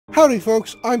Howdy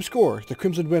folks, I'm Scoryth, the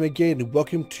Crimson Renegade, and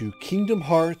welcome to Kingdom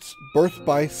Hearts Birth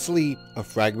by Sleep, a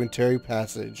Fragmentary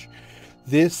Passage.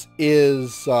 This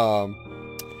is,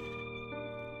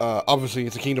 obviously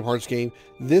it's a Kingdom Hearts game.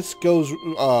 This goes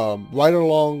right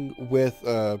along with,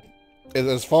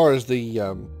 as far as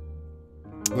the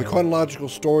chronological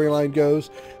storyline goes,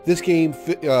 this game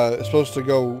is supposed to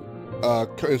go,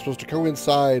 is supposed to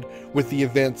coincide with the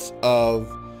events of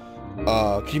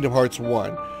Kingdom Hearts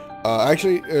 1.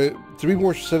 Actually, to be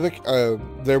more specific,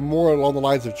 they're more along the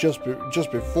lines of just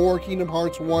before Kingdom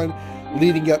Hearts 1,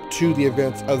 leading up to the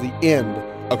events of the end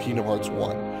of Kingdom Hearts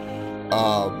 1.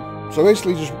 So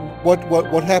basically, just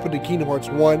what happened in Kingdom Hearts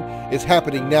 1 is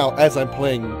happening now as I'm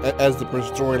playing, as the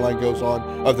storyline goes on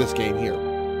of this game here.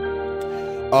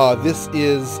 This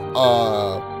is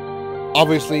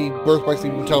obviously Birth by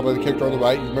Sleep. You can tell by the character on the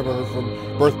right. You remember her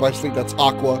from Birth by Sleep. That's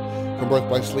Aqua from Birth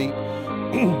by Sleep.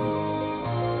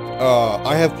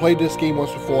 I have played this game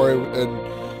once before, and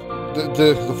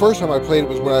the first time I played it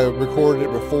was when I recorded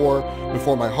it before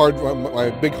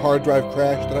my big hard drive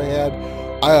crash that I had.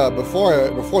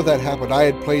 Before that happened, I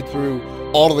had played through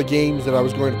all of the games that I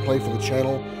was going to play for the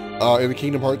channel in the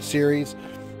Kingdom Hearts series: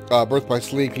 Birth by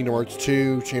Sleep, Kingdom Hearts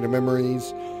 2, Chain of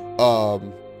Memories,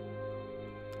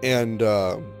 and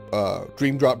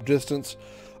Dream Drop Distance.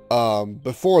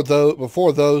 Before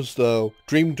those though,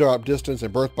 Dream Drop Distance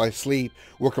and Birth by Sleep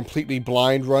were completely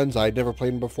blind runs. I had never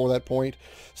played them before that point.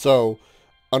 So,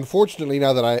 unfortunately,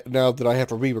 now that I have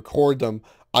to re-record them,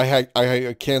 I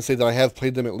can say that I have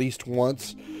played them at least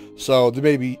once. So there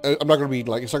may be, I'm not going to be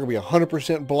like, it's not going to be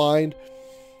 100% blind,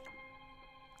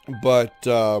 but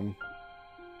you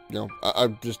know,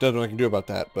 I'm just nothing I can do about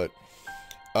that. But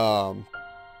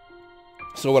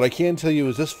so what I can tell you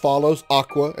is this follows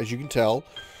Aqua, as you can tell.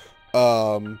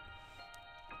 I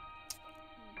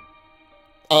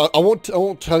won't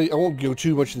go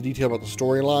too much into detail about the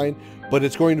storyline, but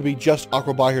it's going to be just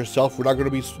Aqua by herself. We're not going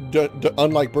to be,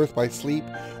 unlike Birth by Sleep,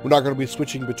 we're not going to be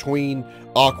switching between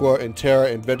Aqua and Terra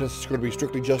and Ventus. It's going to be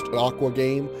strictly just an Aqua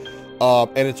game.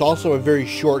 And it's also a very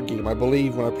short game. I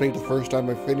believe when I played the first time,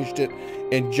 I finished it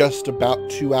in just about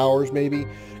 2 hours, maybe.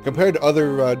 Compared to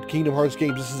other Kingdom Hearts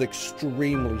games, this is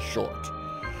extremely short.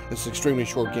 It's an extremely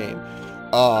short game.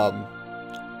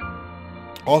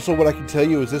 Also, what I can tell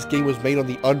you is this game was made on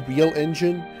the Unreal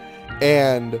Engine,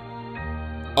 and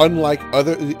unlike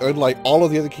all of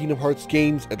the other Kingdom Hearts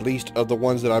games, at least of the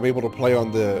ones that I'm able to play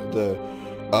on the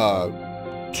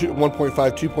 1.5,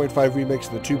 2.5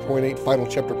 remix, and the 2.8 Final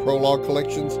Chapter Prologue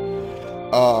collections,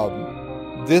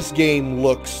 this game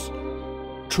looks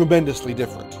tremendously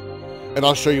different, and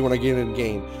I'll show you when I get in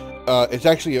game. It's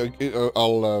actually when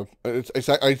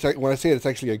I say it, it's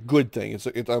actually a good thing.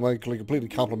 I'm completely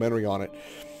complimentary on it.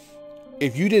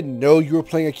 If you didn't know you were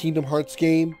playing a Kingdom Hearts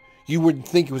game, you wouldn't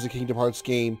think it was a Kingdom Hearts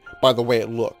game by the way it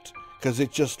looked, because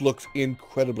it just looks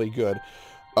incredibly good.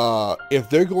 I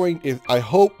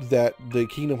hope that the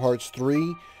Kingdom Hearts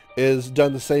 3 is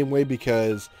done the same way,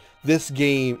 because this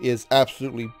game is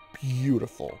absolutely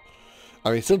beautiful.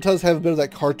 I mean, it still does have a bit of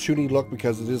that cartoony look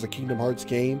because it is a Kingdom Hearts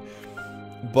game.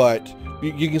 But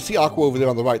you can see Aqua over there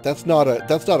on the right. That's not a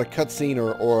cutscene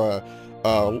or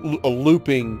a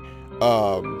looping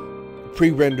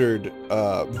pre-rendered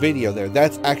video there.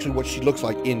 That's actually what she looks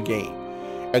like in game,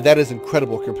 and that is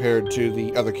incredible compared to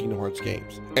the other Kingdom Hearts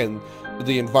games and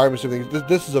the environments and everything.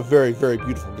 This is a very, very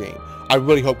beautiful game. I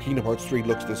really hope Kingdom Hearts 3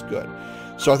 looks this good.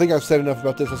 So I think I've said enough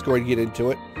about this. Let's go ahead and get into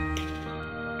it.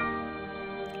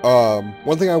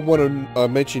 One thing I want to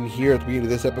mention here at the beginning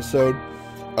of this episode.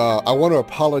 I want to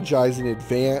apologize in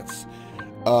advance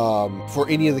for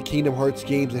any of the Kingdom Hearts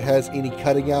games that has any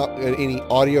cutting out, any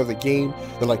audio of the game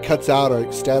that like cuts out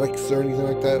or statics or anything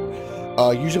like that.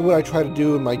 Usually what I try to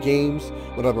do in my games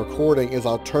when I'm recording is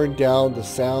I'll turn down the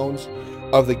sounds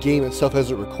of the game itself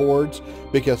as it records,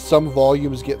 because some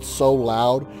volumes get so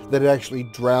loud that it actually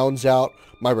drowns out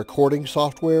my recording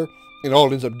software, and all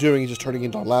it ends up doing is just turning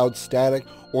into loud static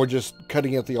or just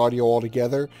cutting out the audio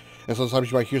altogether. And sometimes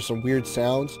you might hear some weird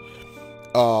sounds.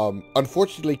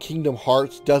 Unfortunately, Kingdom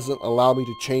Hearts doesn't allow me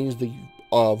to change the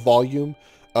volume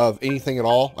of anything at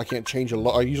all. I can't change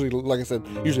I usually, like I said,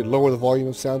 usually lower the volume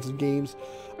of sounds in games.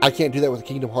 I can't do that with the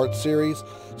Kingdom Hearts series.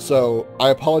 So I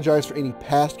apologize for any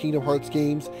past Kingdom Hearts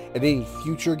games and any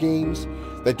future games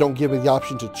that don't give me the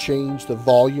option to change the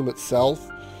volume itself.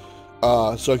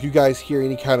 So if you guys hear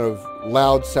any kind of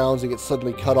loud sounds that get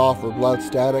suddenly cut off or loud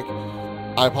static,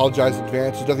 I apologize in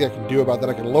advance. There's nothing I can do about that.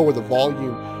 I can lower the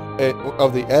volume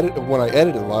of the edit when I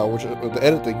edit it,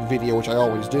 edit the video, which I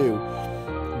always do.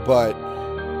 But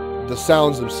the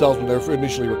sounds themselves, when they're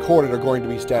initially recorded, are going to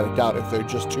be static out if they're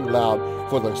just too loud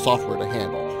for the software to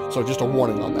handle. So just a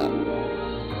warning on that.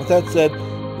 With that said,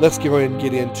 let's go ahead and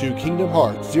get into Kingdom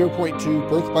Hearts 0.2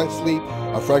 Birth by Sleep,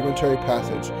 a Fragmentary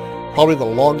Passage. Probably the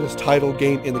longest titled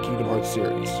game in the Kingdom Hearts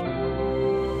series.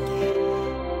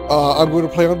 I'm going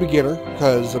to play on beginner,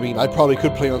 because, I mean, I probably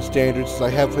could play on standard since I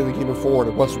have played the game before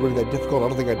and it wasn't really that difficult. I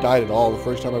don't think I died at all the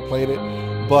first time I played it,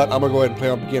 but I'm going to go ahead and play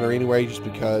on beginner anyway, just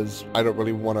because I don't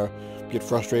really want to get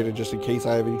frustrated just in case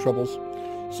I have any troubles.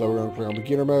 So we're going to play on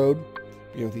beginner mode,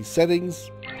 begin with these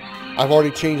settings. I've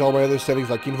already changed all my other settings,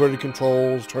 like inverted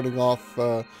controls, turning off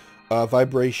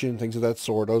vibration, things of that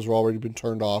sort. Those have already been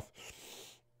turned off.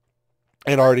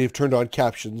 And I already have turned on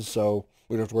captions, so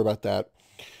we don't have to worry about that.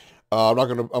 I'm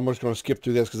just gonna skip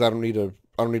through this because I don't need to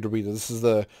read it. This is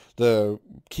the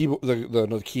keyboard, not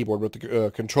the keyboard, but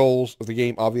the controls of the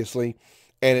game, obviously,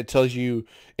 and it tells you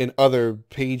in other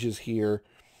pages here.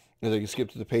 And then you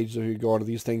skip to the pages if you go onto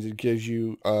these things. It gives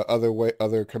you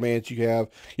other commands you have.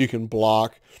 You can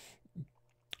block.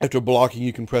 After blocking,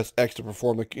 you can press X to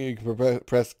perform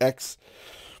press X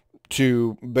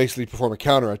to basically perform a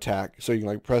counter attack. So you can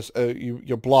like press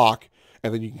you block,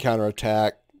 and then you can counter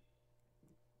attack.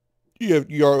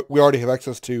 We already have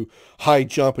access to high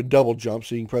jump and double jump,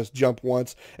 so you can press jump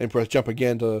once and press jump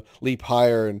again to leap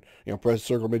higher, and press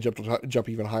circle mid jump to jump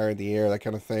even higher in the air, that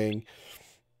kind of thing.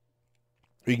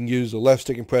 You can use the left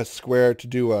stick and press square to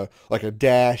do a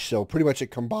dash. So pretty much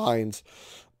it combines.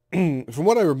 From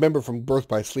what I remember from Birth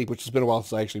by Sleep, which has been a while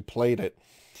since I actually played it,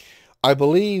 I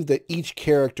believe that each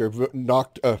character,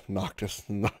 Noctis,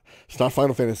 it's not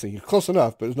Final Fantasy, close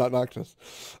enough, but it's not Noctis.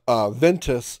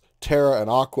 Ventus, Terra, and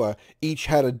Aqua each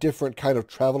had a different kind of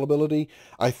travel ability.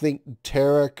 I think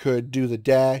Terra could do the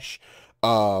dash.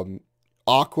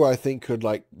 Aqua, I think, could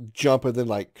like jump and then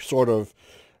like sort of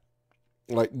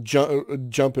like jump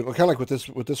in, kind of like what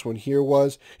this one here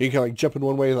was. You can like jump in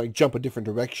one way, like jump a different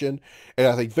direction. And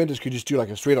I think Ventus could just do like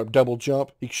a straight up double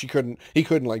jump. He couldn't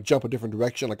like jump a different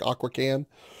direction like Aqua can.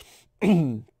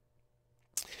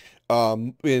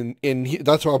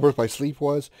 That's how Birth by Sleep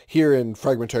was. Here in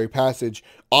Fragmentary Passage,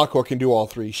 Aqua can do all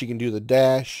three. She can do the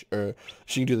dash, or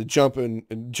she can do the jump and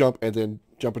then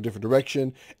jump a different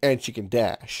direction, and she can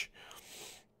dash.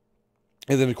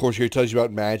 And then, of course, here it tells you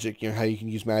about magic, how you can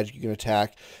use magic, you can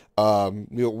attack. Unlike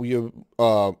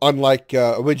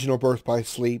original Birth by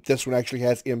Sleep, this one actually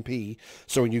has MP.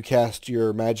 So when you cast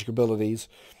your magic abilities,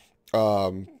 you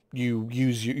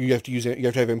have to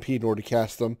have MP in order to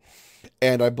cast them.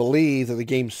 And I believe that the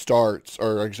game starts,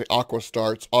 or actually Aqua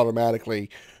starts automatically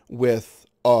with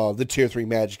the tier 3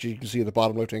 magic. You can see at the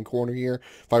bottom left-hand corner here,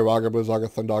 Firaga, Blizzaga,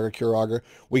 Thundaga, Curaga.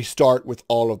 We start with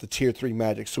all of the tier 3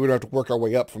 magic, so we don't have to work our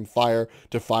way up from Fire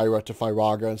to Fyra to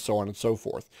Firaga, and so on and so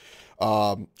forth.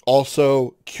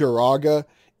 Also, Curaga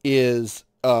is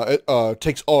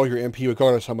takes all your MP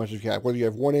regardless of how much you have. Whether you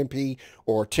have 1 MP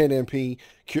or 10 MP,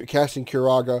 casting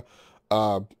Curaga,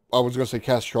 I was going to say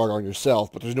cast Curaga on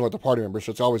yourself, but there's no other party member, so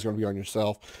it's always going to be on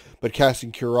yourself. But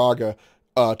casting Curaga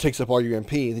takes up all your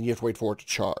MP, and then you have to wait for it to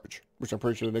charge, which I'm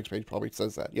pretty sure the next page probably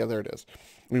says that. Yeah, there it is.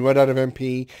 When you run out of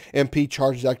MP, MP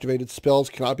charge is activated. Spells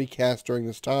cannot be cast during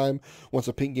this time. Once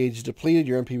a pink gauge is depleted,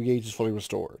 your MP gauge is fully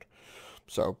restored.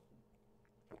 So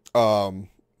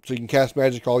you can cast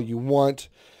magic all you want.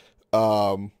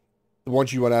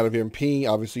 Once you run out of MP,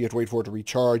 obviously you have to wait for it to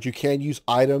recharge. You can use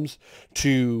items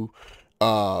to,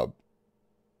 I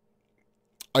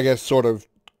guess, sort of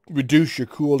reduce your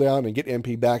cooldown and get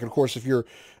MP back. And of course, you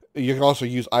can also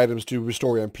use items to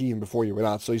restore MP even before you run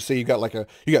out. So you say you got 3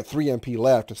 MP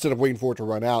left. Instead of waiting for it to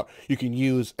run out, you can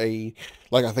use I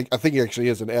think it actually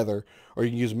is an ether, or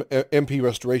you can use an MP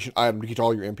restoration item to get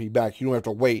all your MP back. You don't have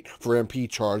to wait for MP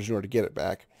charge in order to get it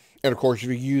back. And of course, if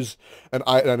you use an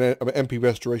MP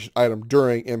restoration item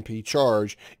during MP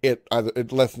charge, it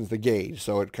lessens the gauge,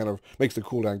 so it kind of makes the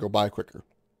cooldown go by quicker.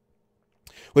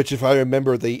 Which, if I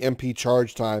remember, the MP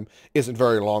charge time isn't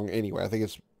very long anyway. I think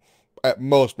it's at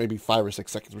most maybe 5 or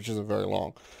 6 seconds, which isn't very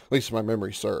long. At least my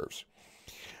memory serves.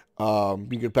 You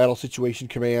get battle situation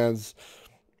commands.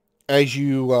 As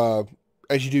you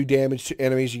do damage to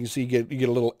enemies, you can see you get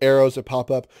little arrows that pop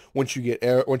up. Once you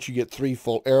get 3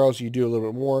 full arrows, you do a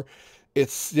little bit more.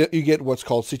 You get what's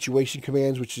called situation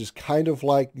commands, which is kind of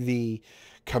like the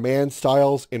command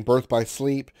styles in Birth by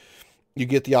Sleep. You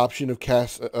get the option of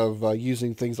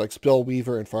using things like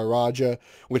Spellweaver and Firaga,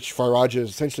 which Firaga is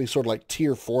essentially sort of like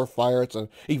tier 4 fire. It's an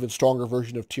even stronger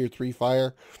version of tier 3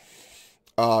 fire.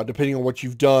 Depending on what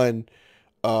you've done,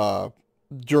 while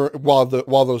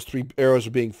those 3 arrows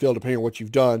are being filled, depending on what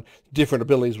you've done, different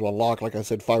abilities will unlock. Like I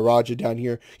said, Firaga down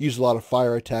here uses a lot of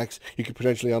fire attacks. You could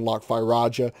potentially unlock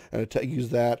Firaga and use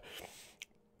that.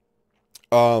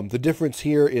 The difference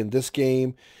here in this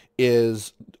game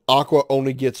is Aqua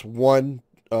only gets one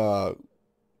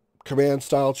command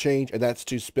style change, and that's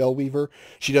to Spellweaver.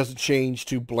 She doesn't change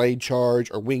to Blade Charge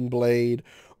or Wing Blade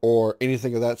or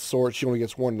anything of that sort. She only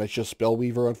gets one, and that's just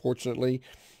Spellweaver, unfortunately.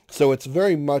 So it's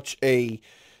very much a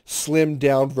slimmed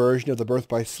down version of the Birth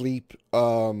by Sleep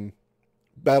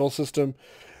battle system.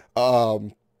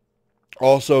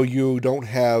 Also, you don't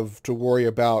have to worry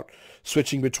about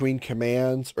switching between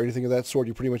commands or anything of that sort.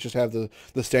 You pretty much just have the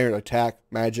standard attack,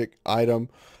 magic, item.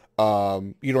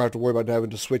 You don't have to worry about having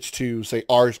to switch to, say,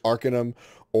 Ars Arcanum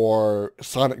or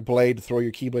Sonic Blade to throw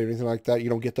your Keyblade or anything like that. You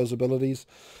don't get those abilities.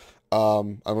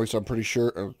 At least I'm pretty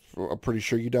sure. I'm pretty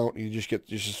sure you don't. You just get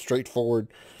just straightforward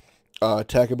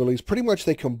attack abilities. Pretty much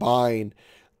they combine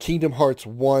Kingdom Hearts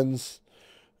 1's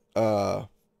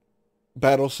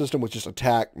battle system, which is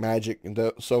attack, magic,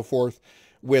 and so forth,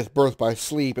 with Birth by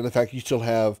Sleep, and the fact you still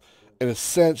have, in a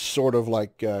sense, sort of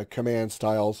like command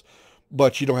styles,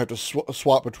 but you don't have to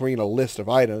swap between a list of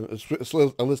items,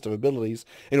 a list of abilities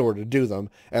in order to do them,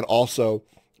 and also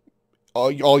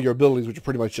all your abilities, which are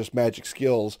pretty much just magic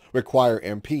skills, require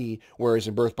MP, whereas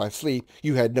in Birth by Sleep,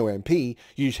 you had no MP,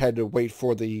 you just had to wait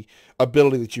for the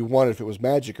ability that you wanted. If it was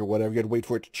magic or whatever, you had to wait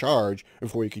for it to charge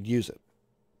before you could use it.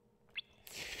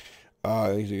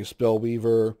 You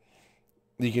Spellweaver.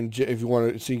 You can, if you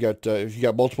want to, so you got if you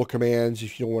got multiple commands.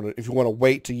 If you want to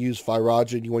wait to use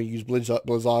Fyraja and you want to use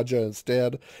Blizzaja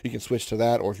instead, you can switch to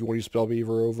that. Or if you want to use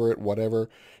Spellweaver over it, whatever,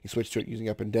 you switch to it using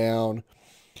up and down.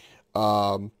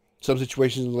 Some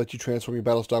situations will let you transform your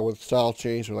battle style with style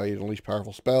change, or allow you to unleash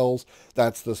powerful spells.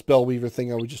 That's the Spellweaver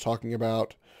thing I was just talking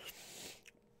about.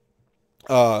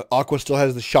 Aqua still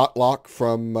has the shot lock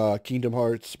from Kingdom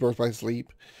Hearts Birth by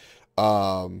Sleep.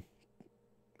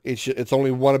 It's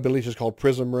only one ability, it's just called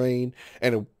Prism Rain,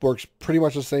 and it works pretty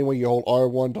much the same way. You hold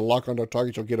R1 to lock onto a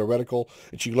target, you'll get a reticle,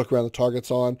 and you look around the targets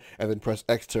on, and then press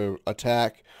X to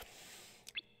attack.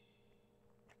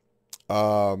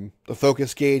 The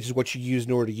focus gauge is what you use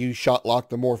in order to use shot lock.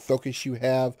 The more focus you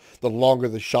have, the longer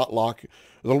the shot lock,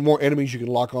 the more enemies you can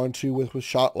lock onto with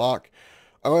shot lock.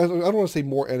 I don't want to say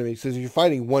more enemies, because if you're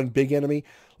fighting one big enemy,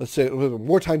 let's say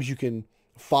more times you can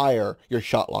fire your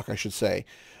shot lock, I should say.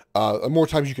 More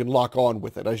times you can lock on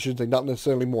with it. I should say not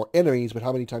necessarily more enemies, but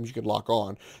how many times you can lock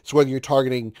on. So whether you're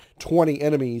targeting 20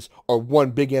 enemies or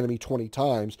one big enemy 20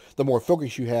 times, the more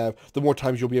focus you have, the more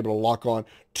times you'll be able to lock on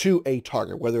to a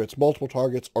target, whether it's multiple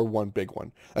targets or one big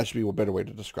one. That should be a better way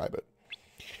to describe it.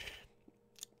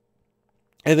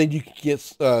 And then you can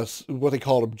get what they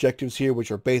call objectives here,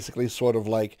 which are basically sort of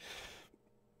like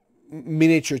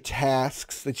miniature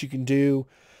tasks that you can do.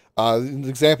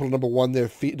 Example number one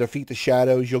there, defeat the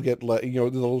shadows. You'll get, the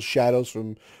little shadows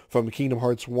from Kingdom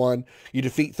Hearts 1. You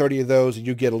defeat 30 of those and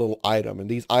you get a little item. And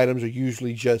these items are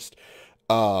usually just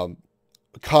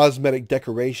cosmetic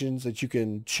decorations that you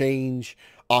can change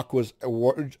Aqua's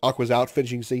outfit,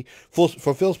 as you can see.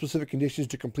 Fulfill specific conditions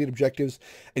to complete objectives,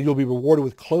 and you'll be rewarded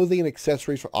with clothing and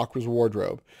accessories for Aqua's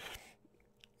wardrobe.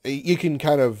 You can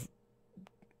kind of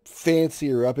fancy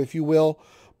her up, if you will.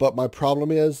 But my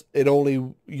problem is, you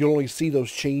only see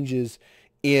those changes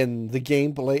in the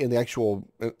gameplay, in the actual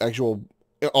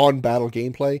on-battle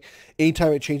gameplay.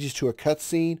 Anytime it changes to a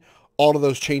cutscene, all of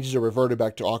those changes are reverted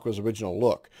back to Aqua's original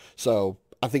look. So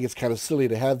I think it's kind of silly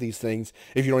to have these things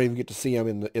if you don't even get to see them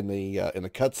in the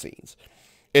cutscenes.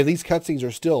 And these cutscenes are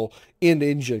still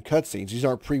in-engine cutscenes. These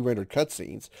aren't pre-rendered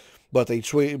cutscenes, but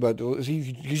because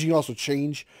you can also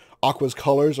change Aqua's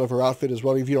colors of her outfit as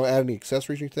well, if you don't add any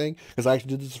accessories or anything. Because I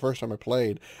actually did this the first time I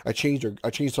played. I changed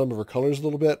some of her colors a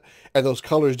little bit, and those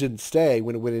colors didn't stay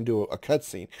when it went into a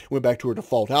cutscene. It went back to her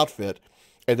default outfit,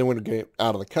 and then when it came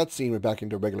out of the cutscene, went back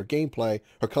into regular gameplay.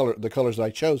 The colors that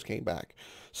I chose came back.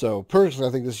 So personally,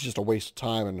 I think this is just a waste of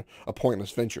time and a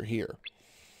pointless venture here.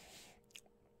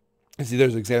 And see,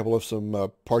 there's an example of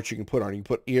some parts you can put on her. You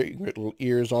can put little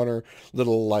ears on her,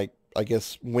 little, like, I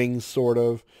guess, wings, sort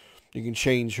of. You can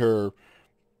change her,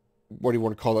 what do you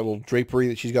want to call that, little drapery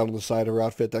that she's got on the side of her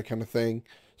outfit, that kind of thing.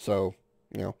 So,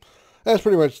 that's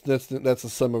pretty much, that's the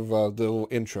sum of the little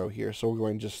intro here. So we're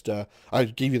going to just, I'll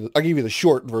give you the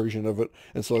short version of it,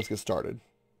 and so let's get started.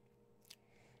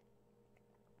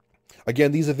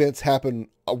 Again, these events happen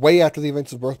way after the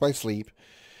events of Birth by Sleep,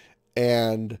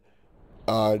 and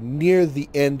near the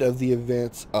end of the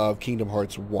events of Kingdom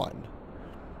Hearts 1.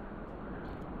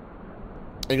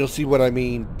 And you'll see what I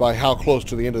mean by how close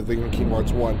to the end of the Kingdom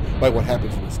Hearts 1 by what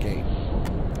happens in this game.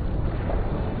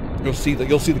 You'll see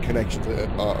the connections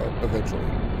eventually.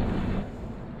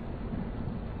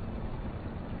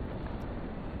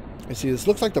 And see, this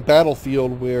looks like the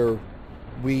battlefield where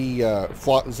we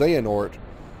fought Xehanort.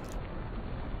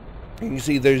 And you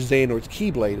see there's Xehanort's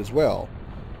Keyblade as well.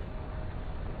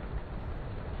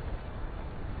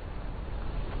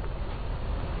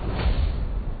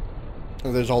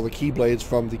 And there's all the Keyblades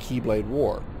from the Keyblade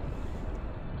War.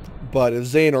 But if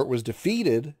Xehanort was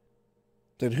defeated,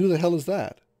 then who the hell is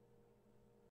that?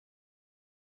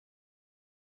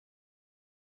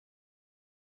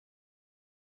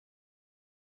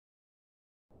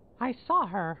 I saw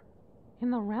her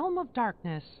in the realm of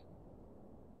darkness.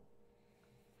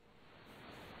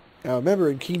 Now remember,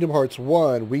 in Kingdom Hearts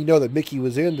 1, we know that Mickey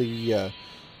was in the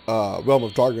realm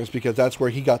of darkness because that's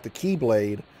where he got the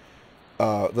Keyblade.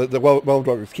 The realm of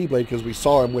darkness Keyblade, because we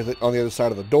saw him with it on the other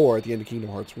side of the door at the end of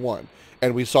Kingdom Hearts 1.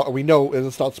 And we know, and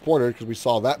it's not spoiler because we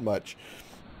saw that much,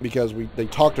 because they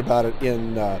talked about it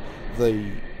in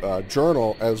the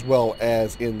journal as well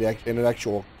as in an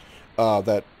actual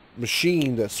that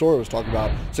machine that Sora was talking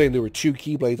about, saying there were two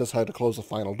Keyblades. That's how to close the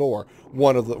final door.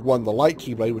 One the light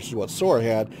Keyblade, which is what Sora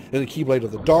had, and the Keyblade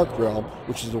of the Dark Realm,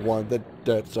 which is the one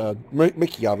that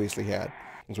Mickey obviously had.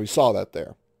 And so we saw that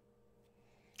there.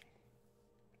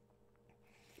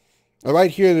 All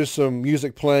right, here there's some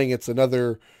music playing. It's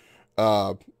another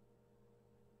a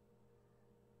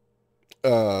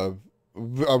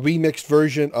remixed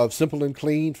version of Simple and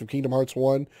Clean from Kingdom Hearts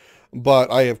 1.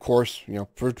 But I, of course,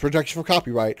 for protection for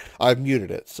copyright, I've muted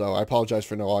it. So I apologize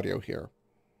for no audio here.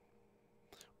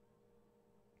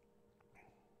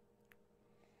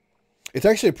 It's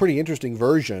actually a pretty interesting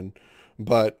version,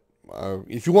 but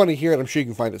if you want to hear it, I'm sure you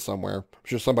can find it somewhere. I'm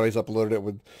sure somebody's uploaded it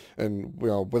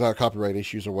without copyright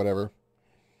issues or whatever.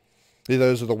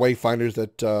 Those are the wayfinders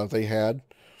that they had.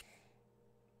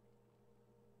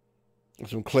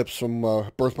 Some clips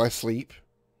from Birth by Sleep.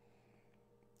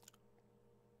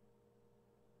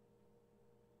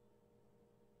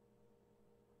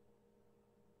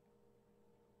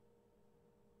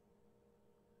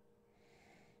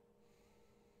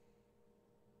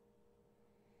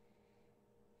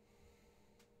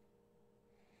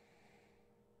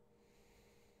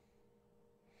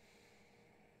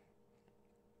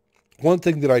 One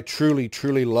thing that I truly,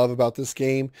 truly love about this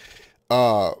game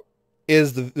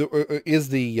is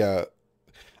the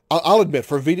I'll admit,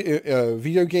 for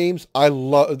video games, I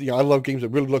love games that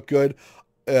really look good.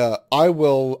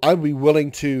 I'd be willing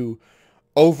to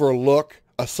overlook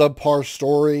a subpar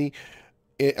story.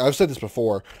 I've said this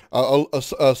before, a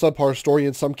subpar story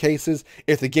in some cases,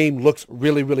 if the game looks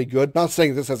really, really good. Not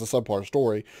saying this has a subpar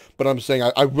story, but I'm saying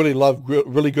I really love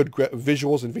really good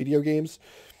visuals in video games.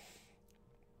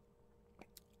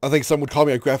 I think some would call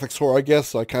me a graphics whore, I guess,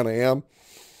 so I kind of am.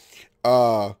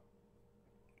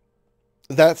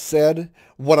 That said,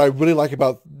 what I really like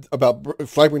about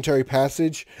Fragmentary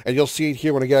Passage, and you'll see it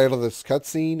here when I get out of this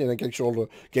cutscene and I get you to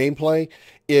gameplay,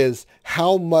 is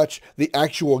how much the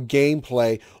actual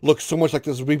gameplay looks so much like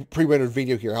this pre-rendered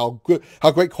video here. How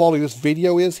great quality this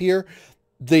video is here.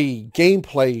 The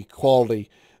gameplay quality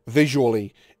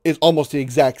visually is almost the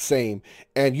exact same,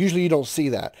 and usually you don't see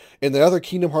that. In the other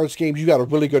Kingdom Hearts games, you got a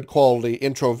really good quality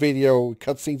intro video,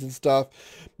 cutscenes and stuff,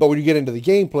 but when you get into the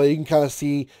gameplay, you can kind of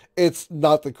see it's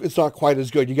not quite as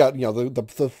good. You got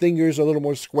the fingers are a little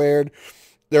more squared.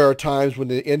 There are times when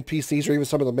the NPCs or even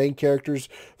some of the main characters'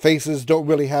 faces don't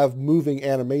really have moving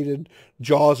animated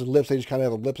jaws and lips. They just kind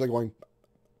of have lips like going,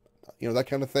 that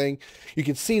kind of thing. You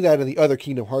can see that in the other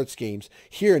Kingdom Hearts games.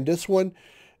 Here in this one,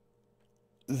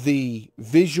 the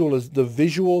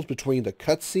visuals between the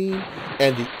cutscene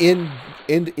and the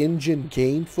in-engine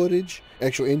game footage,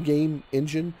 actual in-game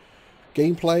engine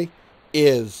gameplay,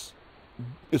 is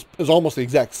almost the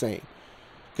exact same.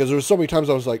 Because there were so many times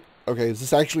I was like, okay, is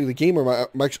this actually the game, or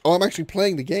I'm actually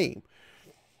playing the game?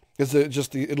 Because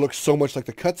it looks so much like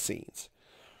the cutscenes.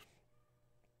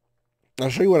 I'll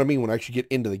show you what I mean when I actually get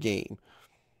into the game.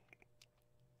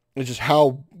 It's just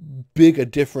how big a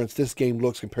difference this game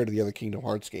looks compared to the other Kingdom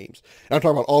Hearts games. And I'm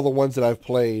talking about all the ones that I've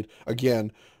played,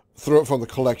 again, from the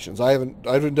collections. I haven't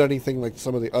done anything like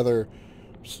some other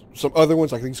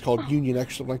ones, I think it's called Union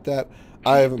X, something like that.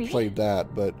 I haven't played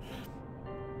that, but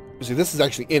you see, this is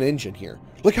actually in-engine here.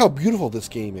 Look how beautiful this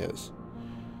game is.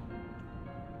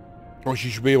 Of course,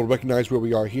 you should be able to recognize where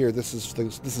we are here. This is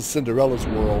Cinderella's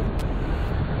world.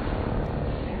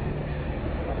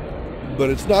 But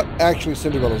it's not actually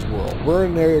Cinderella's world. We're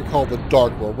in an area called the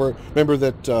Dark World. Remember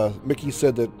that Mickey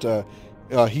said that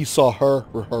he saw her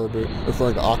referring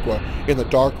to Aqua, in the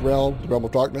Dark Realm, the Realm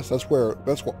of Darkness. That's where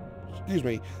Aqua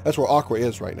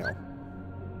is right now.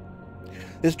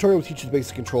 This tutorial will teach you the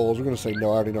basic controls. We're going to say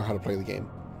no, I already know how to play the game.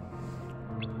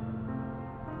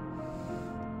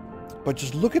 But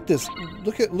just look at this.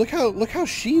 Look how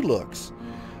she looks.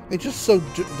 And just so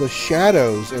the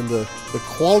shadows and the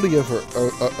quality of her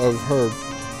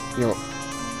you know,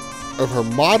 of her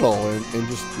model and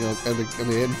just, you know, and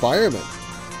the environment.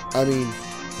 I mean,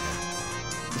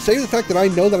 save the fact that I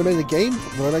know that I'm in the game,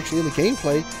 when I'm actually in the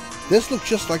gameplay, this looks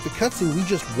just like the cutscene we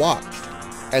just watched.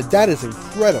 And that is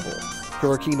incredible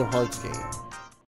for a Kingdom Hearts game.